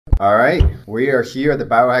All right. We are here at the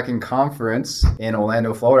Biohacking Conference in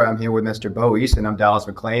Orlando, Florida. I'm here with Mr. Bo Eason. I'm Dallas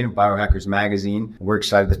McClain of Biohackers Magazine. We're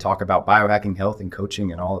excited to talk about biohacking, health, and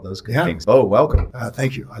coaching and all of those good things. Bo, welcome.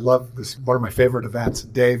 Thank you. I love this. One of my favorite events.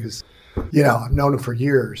 Dave is, I've known him for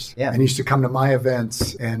years. Yeah. And he used to come to my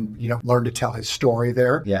events and, learn to tell his story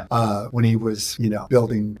there. Yeah. When he was,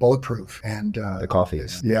 building Bulletproof and the coffee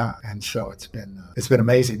is. Yeah. And so it's been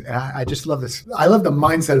amazing. And I just love this. I love the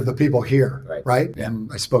mindset of the people here. Right. Yeah.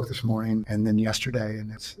 And I spoke this morning and then yesterday,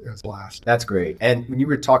 and it was a blast. That's great. And when you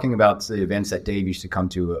were talking about the events that Dave used to come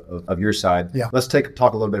to of your side, let's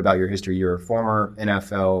talk a little bit about your history. You're a former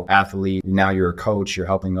NFL athlete. Now you're a coach. You're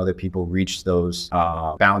helping other people reach those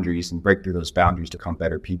boundaries and break through those boundaries to become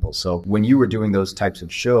better people. So when you were doing those types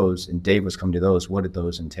of shows and Dave was coming to those, what did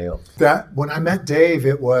those entail? That when I met Dave,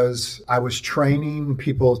 I was training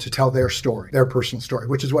people to tell their story, their personal story,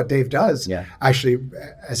 which is what Dave does actually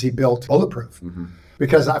as he built Bulletproof. Mm-hmm.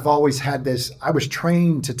 Because I've always had this, I was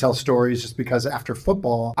trained to tell stories just because after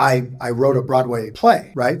football, I wrote a Broadway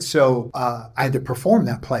play, right? So I had to perform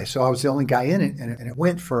that play. So I was the only guy in it, and it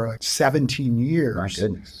went for like 17 years. My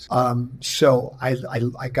goodness. So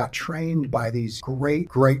I got trained by these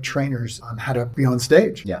great trainers on how to be on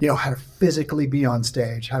stage, how to physically be on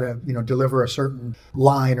stage, how to, deliver a certain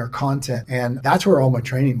line or content. And that's where all my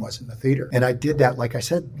training was, in the theater. And I did that, like I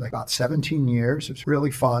said, about 17 years. It was really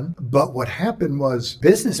fun. But what happened was,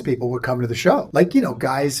 business people would come to the show.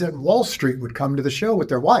 Guys at Wall Street would come to the show with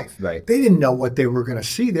their wife. Right. They didn't know what they were going to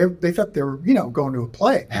see. They thought they were, going to a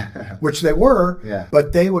play, which they were. Yeah.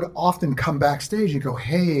 But they would often come backstage and go,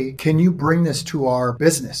 hey, can you bring this to our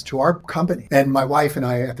business, to our company? And my wife and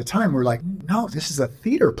I at the time were like, no, this is a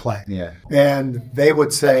theater play. Yeah. And they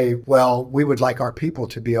would say, well, we would like our people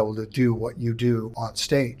to be able to do what you do on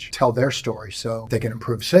stage, tell their story so they can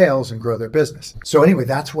improve sales and grow their business. So anyway,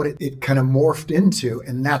 that's what it kind of morphed into.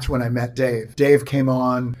 And that's when I met Dave. Dave came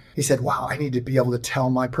on. He said, wow, I need to be able to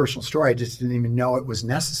tell my personal story. I just didn't even know it was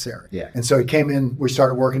necessary. Yeah. And so he came in. We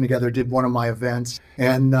started working together, did one of my events,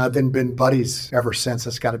 and then been buddies ever since.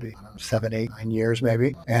 That's got to be 7, 8, 9 years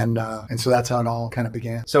maybe. And so that's how it all kind of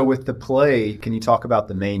began. So with the play, can you talk about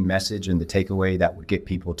the main message and the takeaway that would get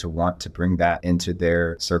people to want to bring that into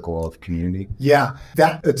their circle of community? Yeah,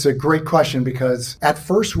 it's a great question, because at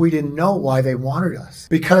first we didn't know why they wanted us.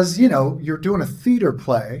 Because, you're doing a theater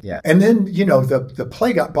play. Yeah. And then, the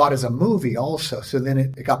play got bought as a movie also. So then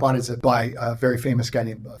it got bought by a very famous guy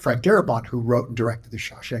named Frank Darabont, who wrote and directed The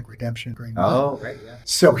Shawshank Redemption. Oh, right, yeah.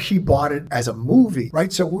 So he bought it as a movie,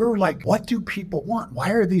 right? So we were like, what do people want? Why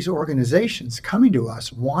are these organizations coming to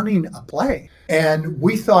us wanting a play? And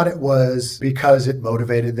we thought it was because it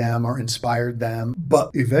motivated them or inspired them.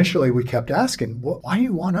 But eventually we kept asking, why do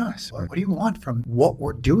you want us? What do you want from what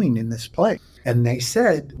we're doing in this play? And they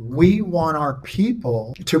said, we want our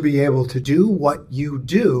people to be able to do what you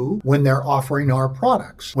do when they're offering our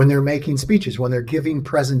products, when they're making speeches, when they're giving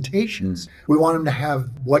presentations. We want them to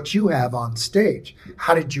have what you have on stage.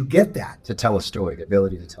 How did you get that? To tell a story, the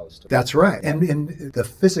ability to tell a story. That's right. And the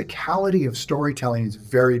physicality of storytelling is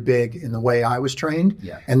very big in the way I was trained.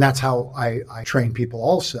 Yeah. And that's how I train people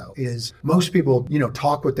also, is most people,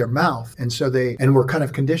 talk with their mouth. And so we're kind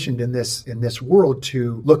of conditioned in this world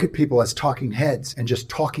to look at people as talking heads and just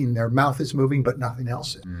talking, their mouth is moving, but nothing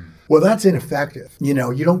else is. Well, that's ineffective. You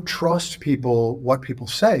don't trust people, what people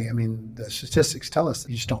say. I mean, the statistics tell us that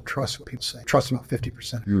you just don't trust what people say. Trust about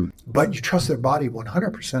 50%. But you trust their body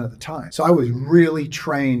 100% of the time. So I was really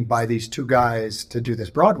trained by these two guys to do this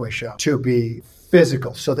Broadway show to be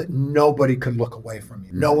physical, so that nobody could look away from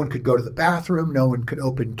you. No one could go to the bathroom. No one could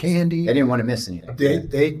open candy. They didn't want to miss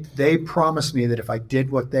anything. They promised me that if I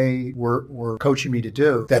did what they were coaching me to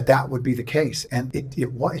do, that would be the case. And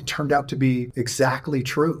it turned out to be exactly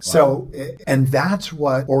true. Wow. So, and that's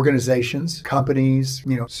what organizations, companies,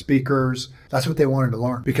 speakers, that's what they wanted to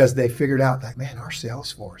learn, because they figured out that, man, our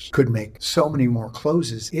sales force could make so many more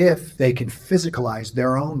closes if they can physicalize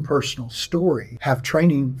their own personal story, have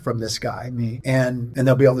training from this guy, me, and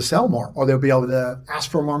they'll be able to sell more, or they'll be able to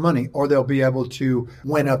ask for more money, or they'll be able to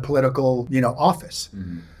win a political, office,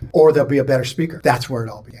 or they'll be a better speaker. That's where it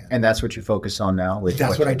all began. And that's what you focus on now?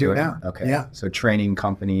 That's what I do now. Okay. Yeah. So training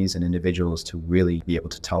companies and individuals to really be able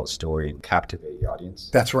to tell a story and captivate the audience.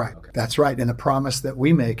 That's right. Okay. That's right. And the promise that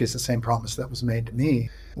we make is the same promise that was made to me.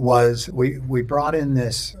 Was we brought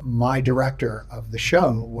in my director of the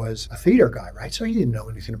show was a theater guy, right? So he didn't know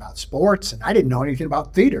anything about sports, and I didn't know anything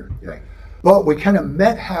about theater. Yeah. But we kind of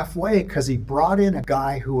met halfway, because he brought in a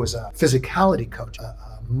guy who was a physicality coach, a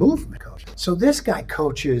movement coach. coach. So this guy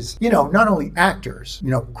coaches, not only actors,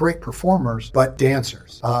 great performers, but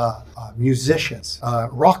dancers, musicians,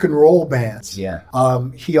 rock and roll bands. Yeah.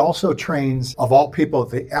 He also trains, of all people,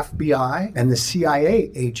 the FBI and the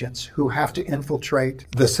CIA agents who have to infiltrate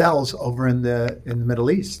the cells over in the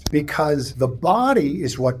Middle East, because the body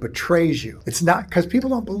is what betrays you. It's not, because people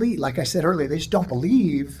don't believe, like I said earlier, they just don't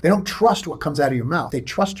believe, they don't trust what comes out of your mouth. They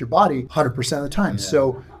trust your body 100% of the time. Yeah.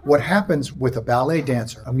 So what happens with a ballet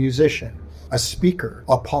dancer, a musician, a speaker,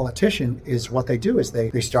 a politician, is what they do is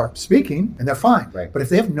they start speaking and they're fine. Right. But if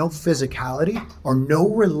they have no physicality or no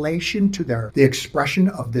relation to the expression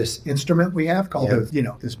of this instrument we have called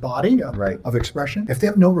this body of expression, if they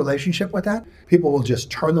have no relationship with that, people will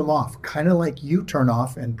just turn them off, kind of like you turn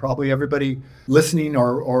off, and probably everybody listening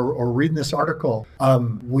or reading this article,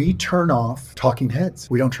 we turn off talking heads.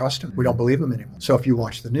 We don't trust them. We don't believe them anymore. So if you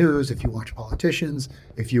watch the news, if you watch politicians,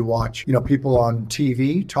 if you watch people on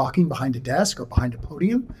TV talking behind a desk or behind a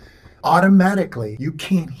podium, automatically you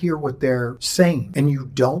can't hear what they're saying, and you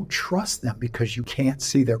don't trust them because you can't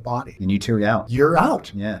see their body. And you tune out. You're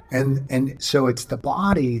out. Yeah. And so it's the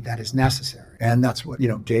body that is necessary. And that's what,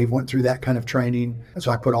 Dave went through that kind of training.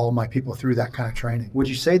 So I put all of my people through that kind of training. Would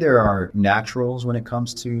you say there are naturals when it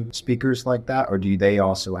comes to speakers like that? Or do they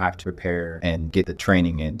also have to prepare and get the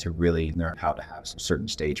training in to really learn how to have some certain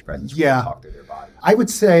stage presence when they talk through their body? I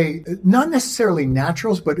would say not necessarily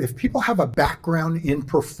naturals, but if people have a background in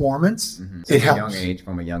performance, So it helps.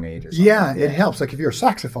 From a young age or something. Yeah, it helps. Like if you're a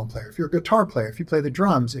saxophone player, if you're a guitar player, if you play the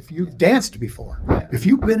drums, if you've danced before, if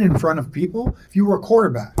you've been in front of people, if you were a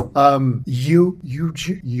quarterback,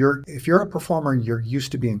 if you're a performer, you're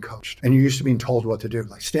used to being coached and you're used to being told what to do.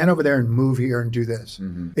 Like stand over there and move here and do this,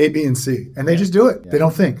 A, B, and C, and they just do it. They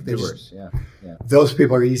don't think. They just, those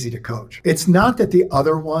people are easy to coach. It's not that the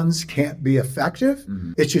other ones can't be effective.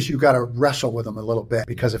 It's just you got to wrestle with them a little bit,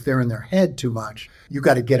 because if they're in their head too much, you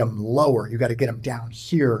got to get them lower. You got to get them down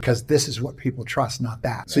here, because this is what people trust, not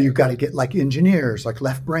that. So you've got to get like engineers, like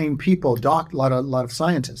left brain people, a lot of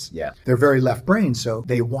scientists. Yeah. They're very left brain, so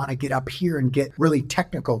they want to get up here and get really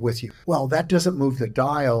technical with you. Well, that doesn't move the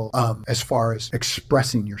dial as far as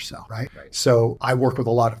expressing yourself, right? So I work with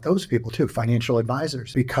a lot of those people too, financial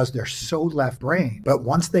advisors, because they're so left brain. But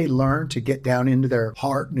once they learn to get down into their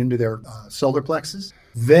heart and into their solar plexus,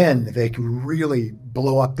 then they can really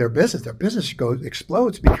blow up their business. Their business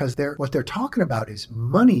explodes because what they're talking about is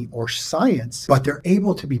money or science, but they're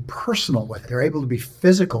able to be personal with it. They're able to be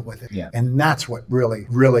physical with it. Yeah. And that's what really,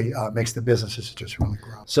 really makes the businesses just really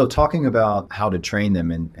grow. So talking about how to train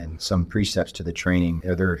them and some precepts to the training,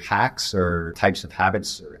 are there hacks or types of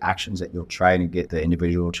habits or actions that you'll try to get the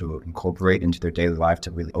individual to incorporate into their daily life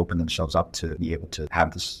to really open themselves up to be able to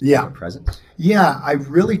have this presence? Yeah, I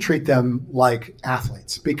really treat them like athletes,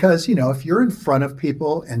 because, if you're in front of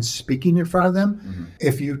people and speaking in front of them,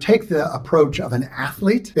 if you take the approach of an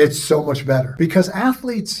athlete, it's so much better, because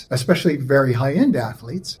athletes, especially very high-end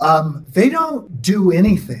athletes, they don't do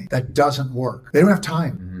anything that doesn't work. They don't have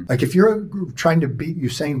time. Like if you're trying to beat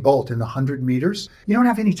Usain Bolt in the 100 meters, you don't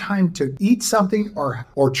have any time to eat something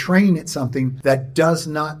or train at something that does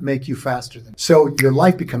not make you faster than. So your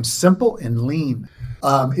life becomes simple and lean.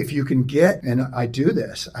 If you can get, and I do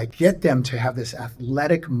this, I get them to have this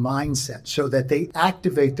athletic mindset so that they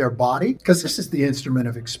activate their body, because this is the instrument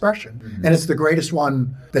of expression, and it's the greatest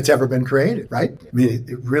one that's ever been created, right? I mean,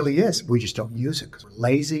 it really is. We just don't use it because we're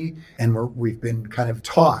lazy, and we've been kind of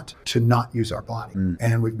taught to not use our body,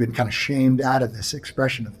 and we've been kind of shamed out of this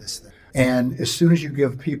expression of this thing. And as soon as you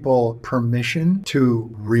give people permission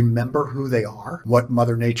to remember who they are, what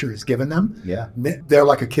Mother Nature has given them, they're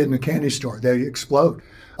like a kid in a candy store. They explode.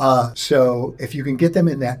 So if you can get them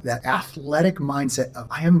in that athletic mindset of,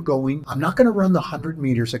 I'm not going to run the 100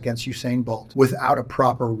 meters against Usain Bolt without a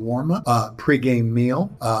proper warm-up, pregame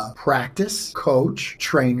meal, practice, coach,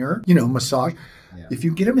 trainer, massage. Yeah. If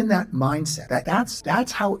you get them in that mindset,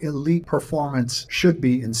 that's how elite performance should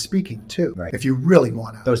be in speaking too. Right. If you really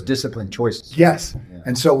want to. Those disciplined choices. Yes. Yeah.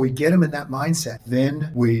 And so we get them in that mindset.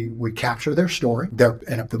 Then we capture their story,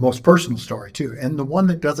 and the most personal story too, and the one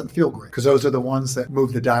that doesn't feel great, because those are the ones that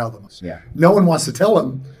move the dial the most. Yeah. No one wants to tell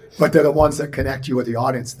them, but they're the ones that connect you with the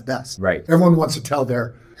audience the best. Right. Everyone wants to tell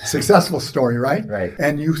their successful story, right? Right.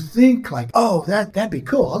 And you think like, oh, that'd be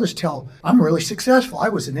cool. I'll just tell I'm really successful. I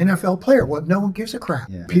was an NFL player. Well, no one gives a crap.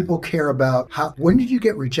 Yeah. People care about when did you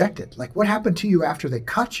get rejected? Like what happened to you after they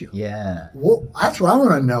cut you? Yeah. Well, that's what I want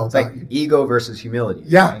to know. It's like ego versus humility.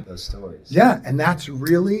 Yeah. Right? Those stories. Yeah. And that's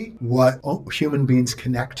really what human beings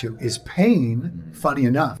connect to is pain, funny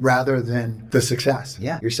enough, rather than the success.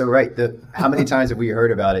 Yeah. You're so right. How many times have we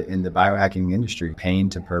heard about it in the biohacking industry? Pain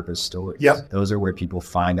to purpose stories. Yep. Those are where people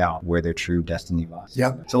find find out where their true destiny lies.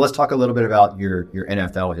 Yep. So let's talk a little bit about your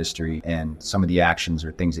NFL history and some of the actions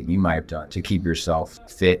or things that you might have done to keep yourself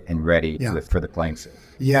fit and ready for the playing field.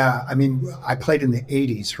 Yeah, I mean, I played in the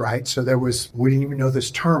 80s, right? So we didn't even know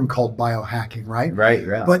this term called biohacking, right? Right,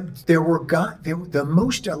 yeah. But the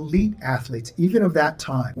most elite athletes, even of that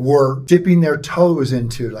time, were dipping their toes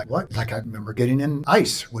into like I remember getting in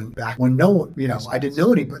ice back when no one, I didn't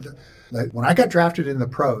know any, but when I got drafted in the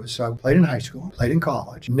pros, so I played in high school, played in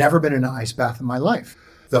college, never been in an ice bath in my life.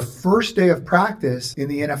 The first day of practice in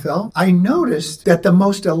the NFL, I noticed that the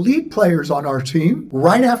most elite players on our team,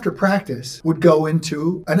 right after practice, would go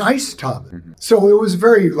into an ice tub. Mm-hmm. So it was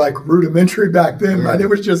very rudimentary back then, right? It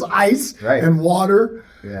was just ice and water.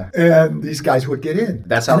 Yeah. And these guys would get in.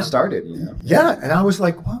 That's how it started. Yeah. And I was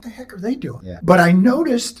like, what the heck are they doing? Yeah. But I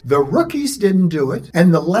noticed the rookies didn't do it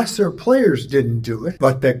and the lesser players didn't do it,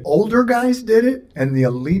 but the older guys did it and the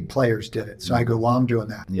elite players did it. So I go, well, I'm doing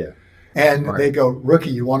that. Yeah. And they go, rookie,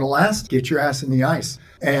 you want to last? Get your ass in the ice.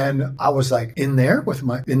 And I was like, in there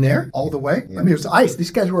all the way? Yeah. I mean, it was ice.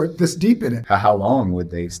 These guys were this deep in it. How long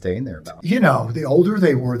would they stay in there about? The older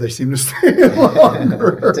they were, they seemed to stay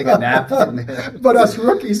longer. Take a nap. But us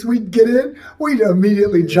rookies, we'd get in, we'd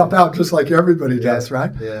immediately jump out just like everybody does,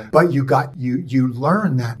 right? Yeah. But you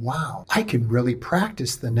learn that, wow, I can really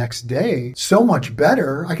practice the next day so much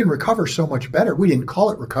better. I can recover so much better. We didn't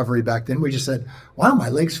call it recovery back then. We just said, wow, my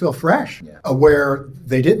legs feel fresh, where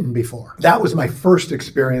they didn't before. That was my first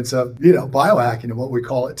experience of, biohacking and what we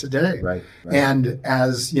call it today. Right. And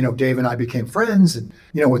as, Dave and I became friends and,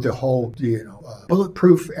 with the whole,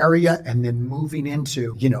 bulletproof area and then moving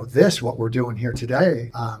into, what we're doing here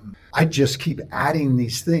today, I just keep adding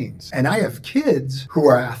these things. And I have kids who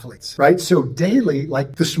are athletes, right? So daily,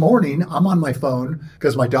 like this morning, I'm on my phone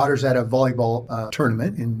because my daughter's at a volleyball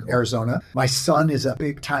tournament in Arizona. My son is a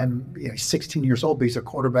big time, 16 years old, but he's a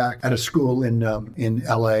quarterback at a school in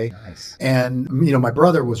LA. Nice. And, my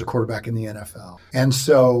brother was a quarterback in the NFL. And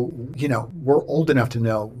so, we're old enough to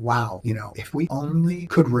know, wow, if we only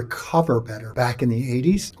could recover better back in the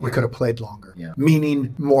 80s, we could have played longer. Yeah.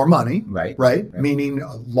 Meaning more money, right? Meaning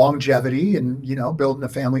longevity and, building a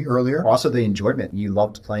family earlier. Also the enjoyment. You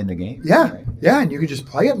loved playing the game. Yeah. Right? Yeah. And you could just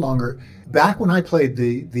play it longer. Back when I played,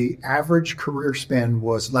 the average career span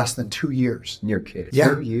was less than 2 years. You're kidding.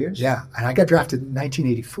 Yeah. 2 years? Yeah. And I got drafted in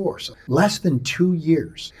 1984. So less than 2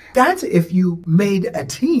 years. That's if you made a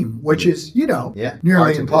team, which is,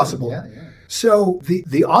 nearly impossible. Yeah. So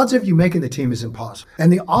the odds of you making the team is impossible.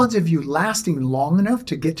 And the odds of you lasting long enough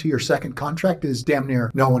to get to your second contract is damn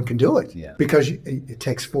near no one can do it. Yeah. Because it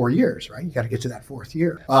takes 4 years, right? You got to get to that fourth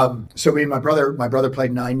year. So me and my brother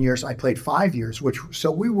played 9 years. I played 5 years,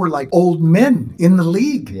 so we were like old men in the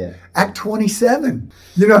league at 27.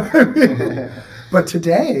 You know what I mean? But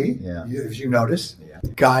today, as you notice,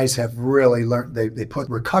 guys have really learned, they put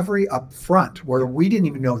recovery up front where we didn't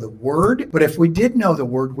even know the word, but if we did know the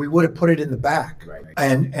word, we would have put it in the back. Right.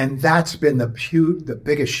 And that's been the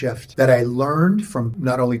biggest shift that I learned from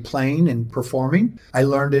not only playing and performing. I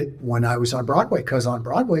learned it when I was on Broadway, because on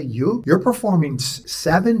Broadway, you're performing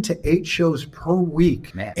 7 to 8 shows per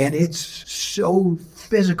week. Man. And it's so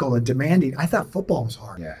physical and demanding. I thought football was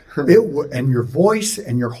hard. Yeah. And your voice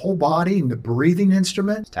and your whole body and the breathing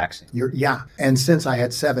instrument. It's taxing. And since I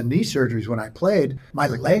had 7 knee surgeries when I played, my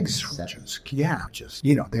legs were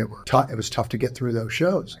they were tough. It was tough to get through those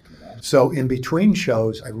shows. So in between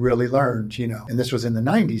shows, I really learned, and this was in the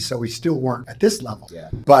 90s, so we still weren't at this level. Yeah.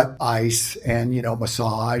 But ice and,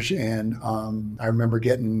 massage and I remember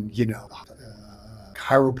getting,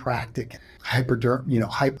 chiropractic, hypoderm,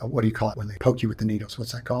 what do you call it when they poke you with the needles?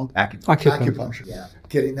 What's that called? Acupuncture. Yeah.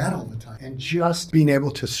 Getting that all the time. And just being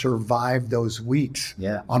able to survive those weeks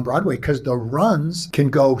on Broadway, because the runs can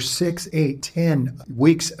go 6, 8, 10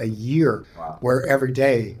 weeks a year, where every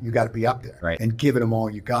day you got to be up there and giving them all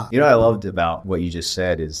you got. What I loved about what you just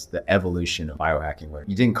said is the evolution of biohacking, where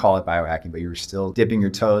you didn't call it biohacking, but you were still dipping your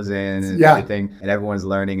toes in and everything, and everyone's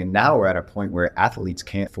learning. And now we're at a point where athletes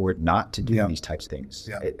can't afford not to do these types of things,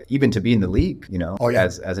 even to be in the league,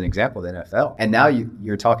 as an example, the NFL. And now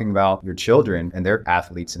you're talking about your children and their athletes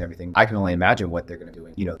and everything. I can only imagine what they're going to do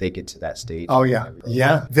when, they get to that stage. Oh, yeah.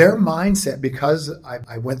 Yeah. Their mindset, because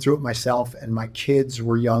I went through it myself and my kids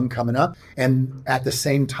were young coming up, and at the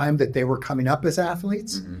same time that they were coming up as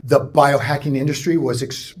athletes, the biohacking industry was,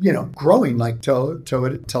 growing like till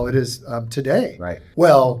it is today. Right.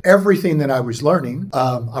 Well, everything that I was learning,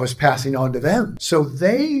 I was passing on to them. So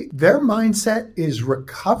their mindset is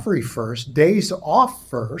recovery first, days off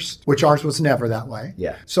first, which ours was never that way.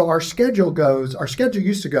 Yeah. So our schedule schedule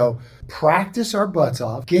used to go, practice our butts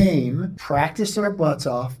off, game, practice our butts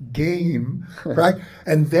off, game, right?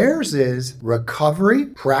 And theirs is recovery,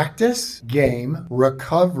 practice, game,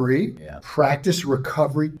 recovery, practice,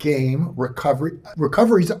 recovery, game, recovery.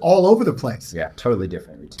 Recovery's all over the place. Yeah, totally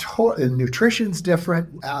different. And nutrition's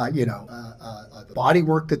different. The body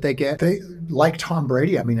work that they get. They like Tom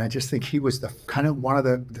Brady. I mean, I just think he was the kind of one of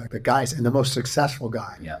the guys and the most successful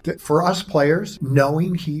guy. Yeah. For us players,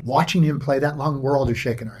 watching him play that long, we're all just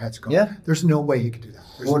shaking our heads going, there's no way he could do that.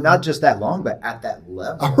 Not just that long, but at that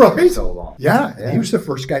level. Right. So long. Yeah. He was the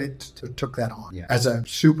first guy that took that on. Yeah. As a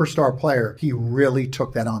superstar player, he really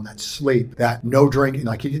took that on, that sleep, that no drinking.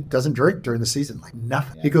 Like, he doesn't drink during the season, like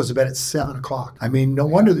nothing. Yeah. He goes to bed at 7:00. I mean, no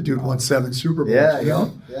wonder the dude won 7 Super Bowls. Yeah. You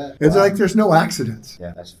know? Yeah. It's like there's no accidents.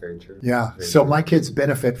 Yeah, that's very true. Yeah. So my kids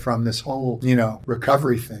benefit from this whole,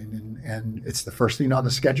 recovery thing. And it's the first thing on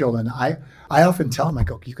the schedule. And I often tell them, I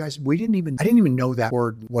go, you guys, I didn't even know that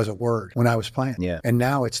word was a word when I was playing. Yeah. And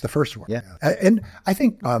now it's the first word. Yeah. And I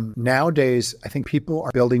think nowadays, I think people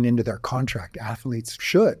are building into their contract. Athletes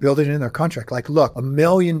should build it into their contract. Like, look, $1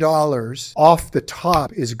 million off the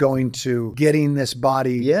top is going to getting this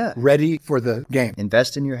body ready for the game.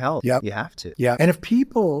 Invest in your health. Yep. You have to. Yeah. And if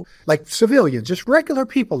people, like civilians, just regular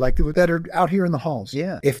people like that are out here in the halls,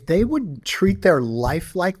 if they would treat their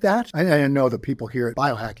life like that, I know the people here at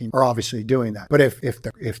Biohacking are obviously doing that. But if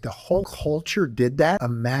the whole culture did that,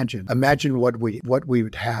 imagine what we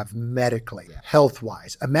would have medically,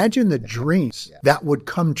 health-wise. Imagine the dreams that would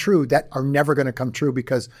come true that are never going to come true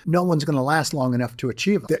because no one's going to last long enough to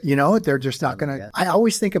achieve them. They're just not going to. I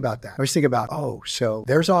always think about that. I always think about, so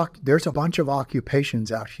there's a bunch of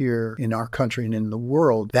occupations out here in our country and in the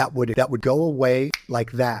world that would go away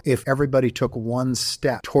like that if everybody took one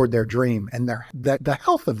step toward their dream and the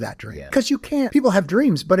health of that dream. Because people have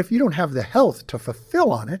dreams, but if you don't have the health to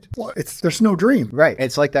fulfill on it, well, there's no dream. Right.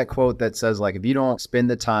 It's like that quote that says, like, if you don't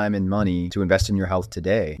spend the time and money to invest in your health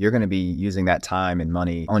today, you're going to be using that time and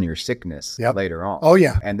money on your sickness later on. Oh,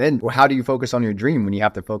 yeah. And then how do you focus on your dream when you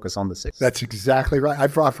have to focus on the sickness? That's exactly right.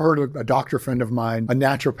 I've heard a doctor friend of mine, a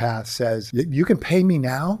naturopath, says, you can pay me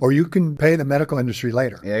now or you can pay the medical industry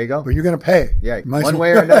later. There you go. But you're going to pay. Yeah. One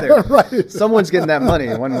way or another. Right. Someone's getting that money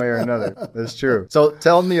one way or another. That's true. So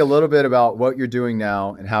tell me a little bit about what you're doing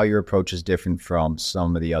now and how your approach is different from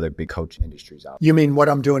some of the other big coaching industries out there. You mean what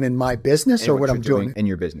I'm doing in my business or what I'm doing in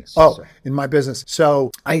your business? In my business.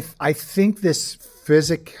 So I think this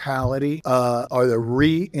physicality or the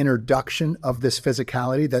reintroduction of this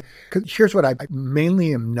physicality here's what I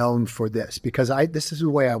mainly am known for this because this is the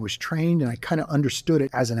way I was trained and I kind of understood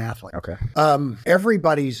it as an athlete. Okay.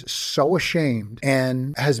 Everybody's so ashamed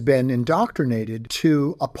and has been indoctrinated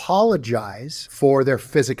to apologize for their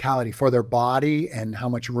physicality, for their body and how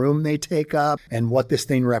much room they take up and what this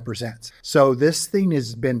thing represents. So this thing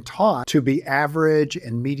has been taught to be average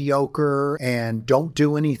and mediocre and don't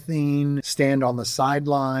do anything, stand on the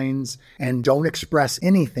sidelines and don't express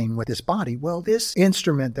anything with this body. Well, this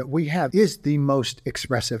instrument that we have is the most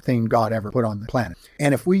expressive thing God ever put on the planet.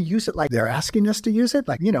 And if we use it like they're asking us to use it,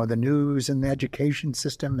 like, the news and the education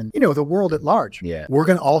system and, the world at large, we're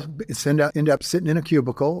going to all end up sitting in a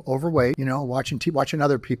cubicle, overweight, watching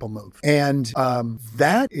other people move. And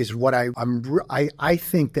that is what I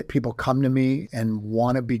think that people come to me and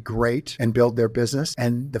want to be great and build their business.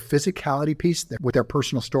 And the physicality piece with their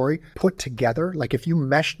personal story put together, like if you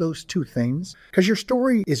mesh those two things, because your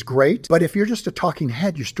story is great, but if you're just a talking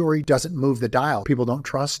head, your story doesn't move the dial. People don't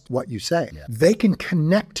trust what you say. Yeah. They can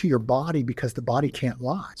connect to your body because the body can't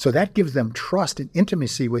lie. So that gives them trust and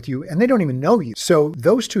intimacy with you, and they don't even know you. So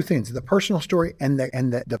those two things, the personal story and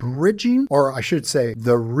the bridging, or I should say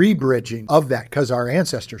the rebridging of that, because our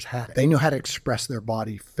ancestors had it. They knew how to express their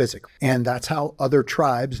body physically. And that's how other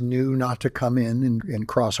tribes knew not to come in and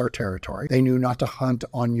cross our territory. They knew not to hunt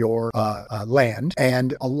on your land.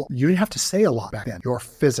 And you didn't have to say a lot back then. Your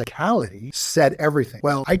physicality said everything.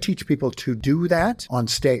 Well, I teach people to do that on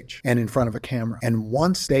stage and in front of a camera. And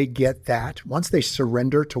once they get that, once they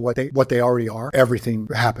surrender to what they already are, everything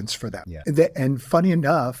happens for them. Yeah. And funny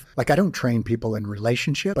enough, like I don't train people in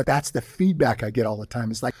relationship, but that's the feedback I get all the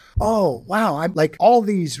time. It's like, oh, wow, I'm like all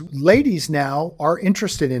these ladies now are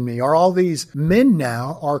interested in me, or all these men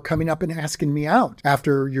now are coming up and asking me out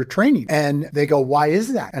after your training. And they go, why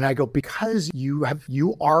is that? And I go, because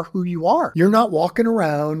you are who you are. You're not walking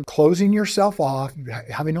around closing yourself off,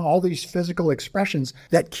 having all these physical expressions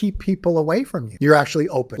that keep people away from you. You're actually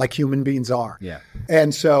open, like human beings are. Yeah.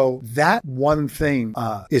 And so that one thing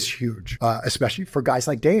is huge, especially for guys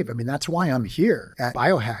like Dave. I mean, that's why I'm here at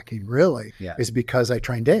Biohacking, really, is because I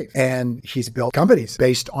trained Dave. And he's built companies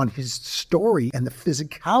based on his story and the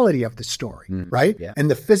physicality of the story, right? Yeah. And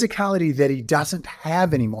the physicality that he doesn't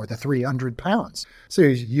have anymore, the 300 pounds. So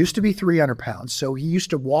he used to be 300 pounds. So he used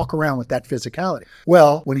to walk around with that physicality.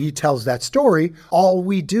 Well, when he tells that story, all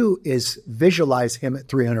we do is visualize him at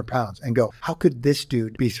 300 pounds and go, how could this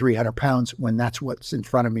dude be 300 pounds when that's what's in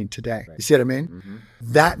front of me today? Right. You see what I mean? Mm-hmm.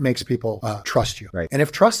 That makes people trust you. Right. And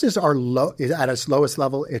if trust is at its lowest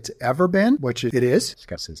level it's ever been, which it is.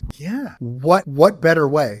 Skepticism. Yeah. What better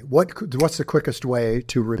way? What's the quickest way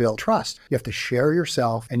to rebuild trust? You have to share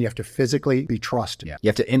yourself and you have to physically be trusted. Yeah. You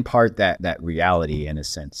have to impart that reality in a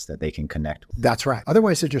sense that they can connect with. That's right.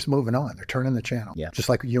 Otherwise they're just moving on. They're turning the channel. Yeah. Just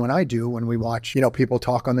like you and I do when we watch, people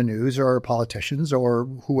talk on the news or politicians or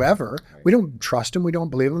whoever. Right. We don't trust them. We don't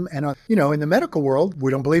believe them. And, in the medical world, we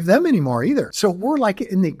don't believe them anymore either. So we're like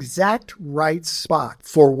in the exact right spot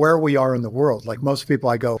for where we are in the world. Like most people,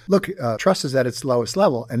 I go, look, trust is at its lowest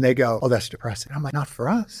level. And they go, oh, that's depressing. I'm like, not for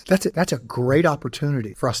us. That's a great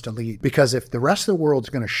opportunity for us to lead. Because if the rest of the world's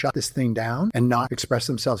going to shut this thing down and not express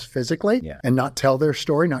themselves physically and not tell their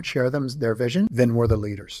story, not share their vision, then we're the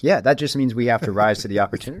leaders. Yeah, that just means we have to rise to the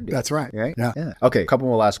opportunity. That's right. Right? Yeah. Okay, a couple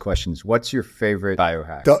more last questions. What's your favorite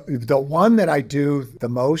biohack? The one that I do the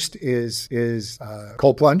most is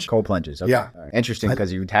cold plunge. Cold plunges. Okay. Yeah. Right. Interesting,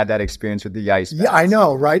 because you had that experience with the ice baths. Yeah, I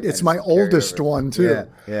know, right? It's my oldest one too.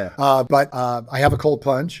 Yeah. But I have a cold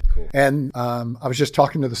plunge. Cool. And I was just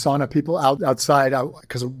talking to the sauna people outside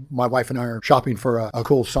because my wife and I are shopping for a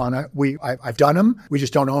cool sauna. I've done them. We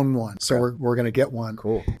just don't own one. So we're going to get one.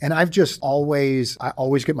 Cool. And I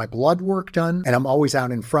always get my blood work done, and I'm always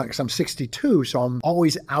out in front because I'm 62. So I'm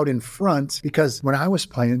always out in front because when I was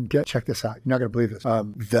playing, check this out. You're not going to believe this.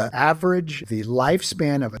 The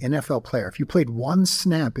lifespan of an NFL player, if you played one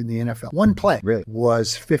snap in the NFL, one play,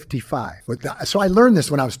 was 55. So I learned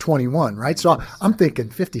this when I was 21, right? So I'm thinking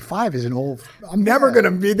 55 is an old, I'm never going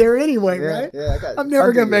to be there anyway, right? Yeah, I'm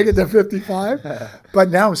never going to make it to 55. But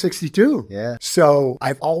now I'm 62. Yeah. So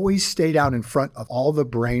I've always stayed out in front of all the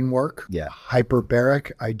brain work. Yeah.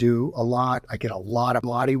 Hyperbaric, I do a lot. I get a lot of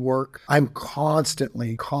body work. I'm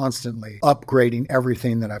constantly upgrading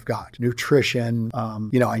everything that I've got. Nutrition,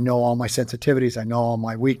 I know all my sensitivities. I know all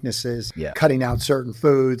my weaknesses. Yeah. Cutting out certain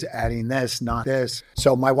foods, adding this, not this.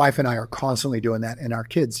 So my wife and I are constantly doing that, and our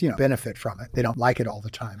kids, benefit from it. They don't like it all the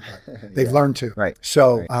time, but they've learned to. Right.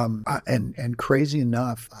 So, and crazy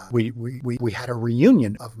enough, we had a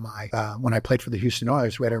reunion of when I played for the Houston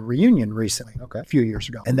Oilers, we had a reunion recently, a few years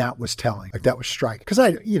ago, and that was telling. Like that was striking, because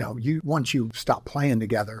once you stop playing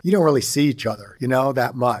together, you don't really see each other,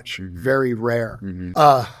 that much. Mm-hmm. Very rare.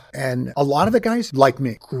 Mm-hmm. And a lot of the guys like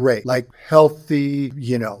me, great, like healthy,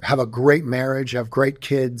 have a great marriage, have great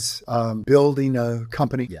kids, building a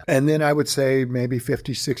company. Yeah. And then I would say maybe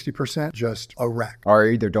 50, 60% just a wreck. Or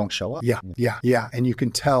either don't show up. Yeah. And you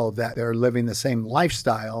can tell that they're living the same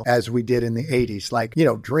lifestyle as we did in the 80s, like,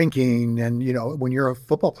 drinking. And, when you're a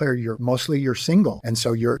football player, you're single. And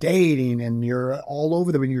so you're dating and you're all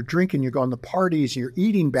over them, and you're drinking, you're going to parties, you're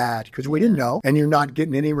eating bad because we didn't know, and you're not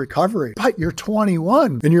getting any recovery. But you're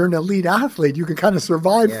 21 and you're an elite athlete. You can kind of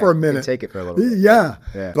survive for a minute. You take it for a little bit. Yeah.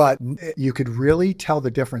 But you could really tell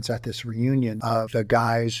the difference at this reunion of the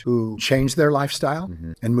guys who changed their lifestyle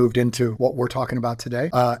and moved into what we're talking about today,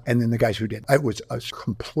 and then the guys who did. It was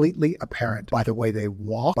completely apparent by the way they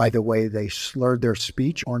walked, by the way they slurred their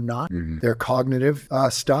speech or not, their cognitive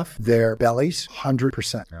stuff, their bellies,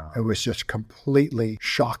 100%. Oh. It was just completely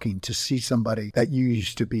shocking to see somebody that you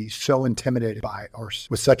used to be so intimidated by or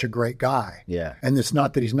was such a great guy. Yeah. And it's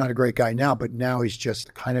not that he's not a great guy now, but now he's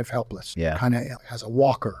just kind of helpless. Yeah. Kind of has a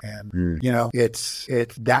walker. And, it's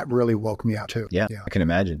that really woke me up too. Yeah. I can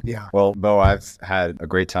imagine. Yeah. Well, Bo, I've had a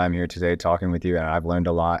great time here today talking with you, and I've learned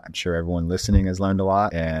a lot. I'm sure everyone listening has learned a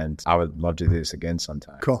lot, and I would love to do this again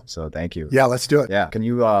sometime. Cool. So thank you. Yeah, let's do it. Yeah. Can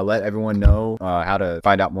you let everyone know how to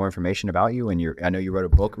find out more information about you? And I know you wrote a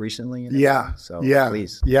book recently. So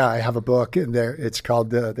please. Yeah, I have a book, and it's called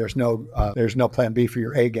There's No Plan B for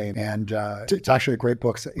Your A Game. And it's actually a great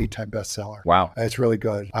book. It's an 8-time bestseller. Wow. It's really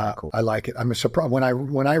good. Cool. I like it. I'm surprised when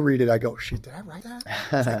I read it, I go, shit, did I write that?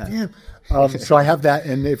 It's like, damn. So I have that.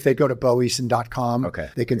 And if they go to boeason.com,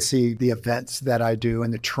 they can see the events that I do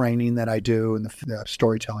and the training that I do and the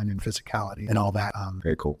storytelling and physicality and all that.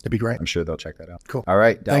 Very cool. It'd be great. I'm sure they'll check that out. Cool. All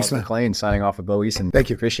right. Thanks, Dallas McClain signing off of Bo Eason. Thank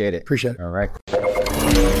you. Appreciate it. Appreciate it. All right.